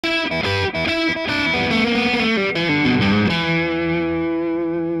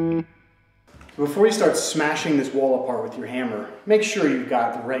Before you start smashing this wall apart with your hammer, make sure you've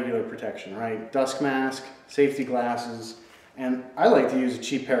got the regular protection, right? Dust mask, safety glasses, and I like to use a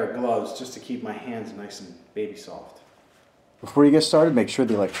cheap pair of gloves just to keep my hands nice and baby soft. Before you get started, make sure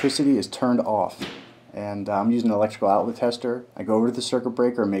the electricity is turned off. And I'm using an electrical outlet tester. I go over to the circuit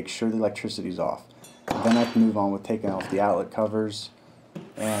breaker and make sure the electricity is off. And then I can move on with taking off the outlet covers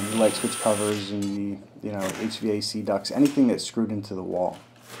and the light switch covers and the HVAC ducts, anything that's screwed into the wall.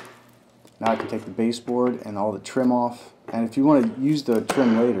 Now I can take the baseboard and all the trim off. And if you want to use the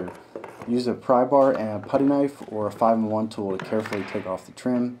trim later, use a pry bar and a putty knife or a 5-in-1 tool to carefully take off the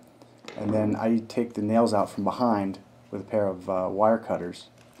trim. And then I take the nails out from behind with a pair of wire cutters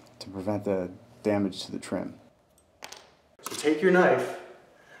to prevent the damage to the trim. So take your knife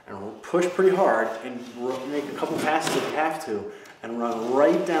and push pretty hard and make a couple passes if you have to and run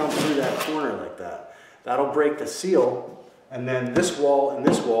right down through that corner like that. That'll break the seal, and then this wall and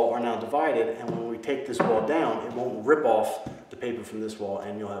this wall are now divided, and when we take this wall down, it won't rip off the paper from this wall,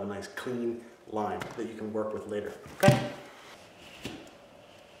 and you'll have a nice clean line that you can work with later. Okay?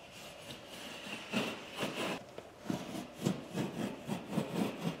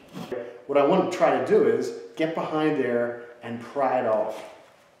 What I want to try to do is get behind there and pry it off.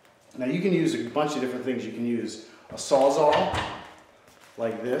 Now you can use a bunch of different things. You can use a Sawzall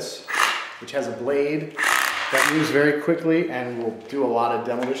like this, which has a blade that moves very quickly and will do a lot of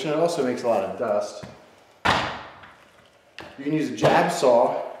demolition. It also makes a lot of dust. You can use a jab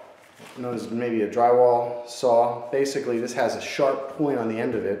saw, known as maybe a drywall saw. Basically, this has a sharp point on the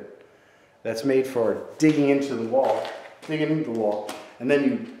end of it that's made for digging into the wall, and then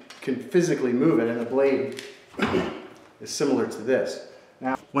you can physically move it, and the blade is similar to this.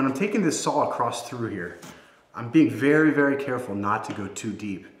 Now, when I'm taking this saw across through here, I'm being very, very careful not to go too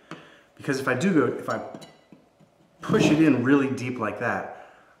deep. Because if I push it in really deep like that,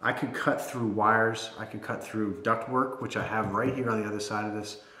 I could cut through wires, I could cut through ductwork, which I have right here on the other side of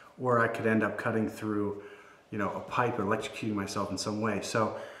this, or I could end up cutting through, a pipe or electrocuting myself in some way.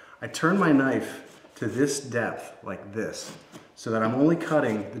 So I turn my knife to this depth, like this, so that I'm only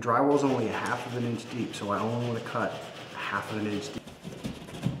cutting, the drywall is only 1/2 of an inch deep, so I only want to cut 1/2 of an inch deep.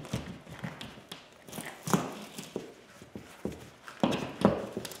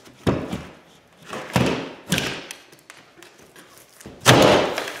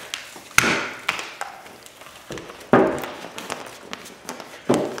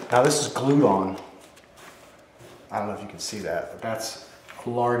 Now this is glued on. I don't know if you can see that, but that's a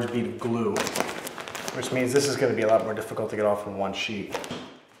large bead of glue, which means this is going to be a lot more difficult to get off in one sheet.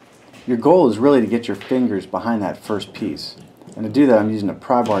 Your goal is really to get your fingers behind that first piece. And to do that, I'm using a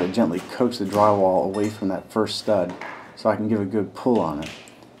pry bar to gently coax the drywall away from that first stud so I can give a good pull on it.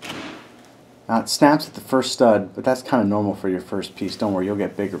 Now it snaps at the first stud, but that's kind of normal for your first piece. Don't worry, you'll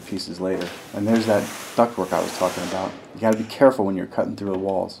get bigger pieces later. And there's that ductwork I was talking about. You got to be careful when you're cutting through the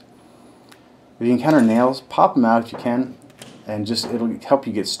walls. If you encounter nails, pop them out if you can, and it'll help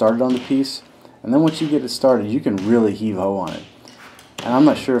you get started on the piece. And then once you get it started, you can really heave-ho on it. And I'm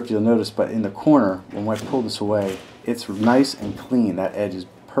not sure if you'll notice, but in the corner, when I pull this away, it's nice and clean. That edge is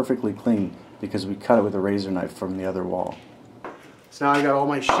perfectly clean because we cut it with a razor knife from the other wall. So now I got all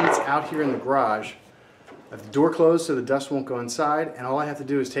my sheets out here in the garage. I have the door closed so the dust won't go inside, and all I have to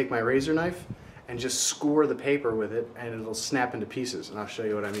do is take my razor knife and just score the paper with it, and it'll snap into pieces, and I'll show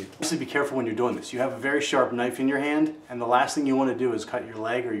you what I mean. Also be careful when you're doing this. You have a very sharp knife in your hand, and the last thing you want to do is cut your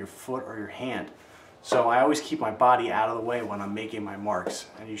leg or your foot or your hand. So I always keep my body out of the way when I'm making my marks,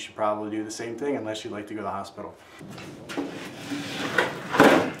 and you should probably do the same thing unless you'd like to go to the hospital.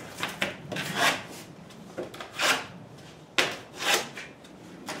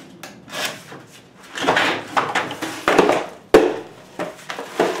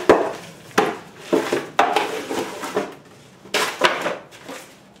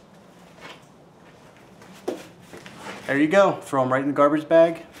 There you go. Throw them right in the garbage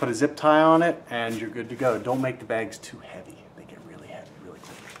bag, put a zip tie on it, and you're good to go. Don't make the bags too heavy. They get really heavy really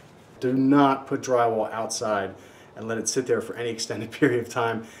quick. Do not put drywall outside and let it sit there for any extended period of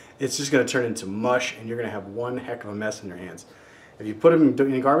time. It's just going to turn into mush, and you're going to have one heck of a mess in your hands. If you put them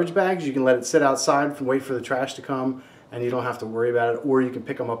in garbage bags, you can let it sit outside and wait for the trash to come, and you don't have to worry about it, or you can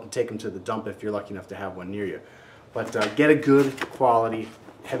pick them up and take them to the dump if you're lucky enough to have one near you. But get a good quality,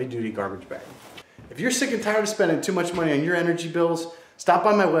 heavy-duty garbage bag. If you're sick and tired of spending too much money on your energy bills, stop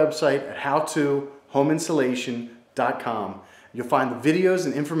by my website at howtohomeinsulation.com. You'll find the videos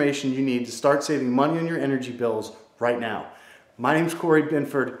and information you need to start saving money on your energy bills right now. My name's Corey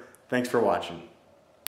Binford. Thanks for watching.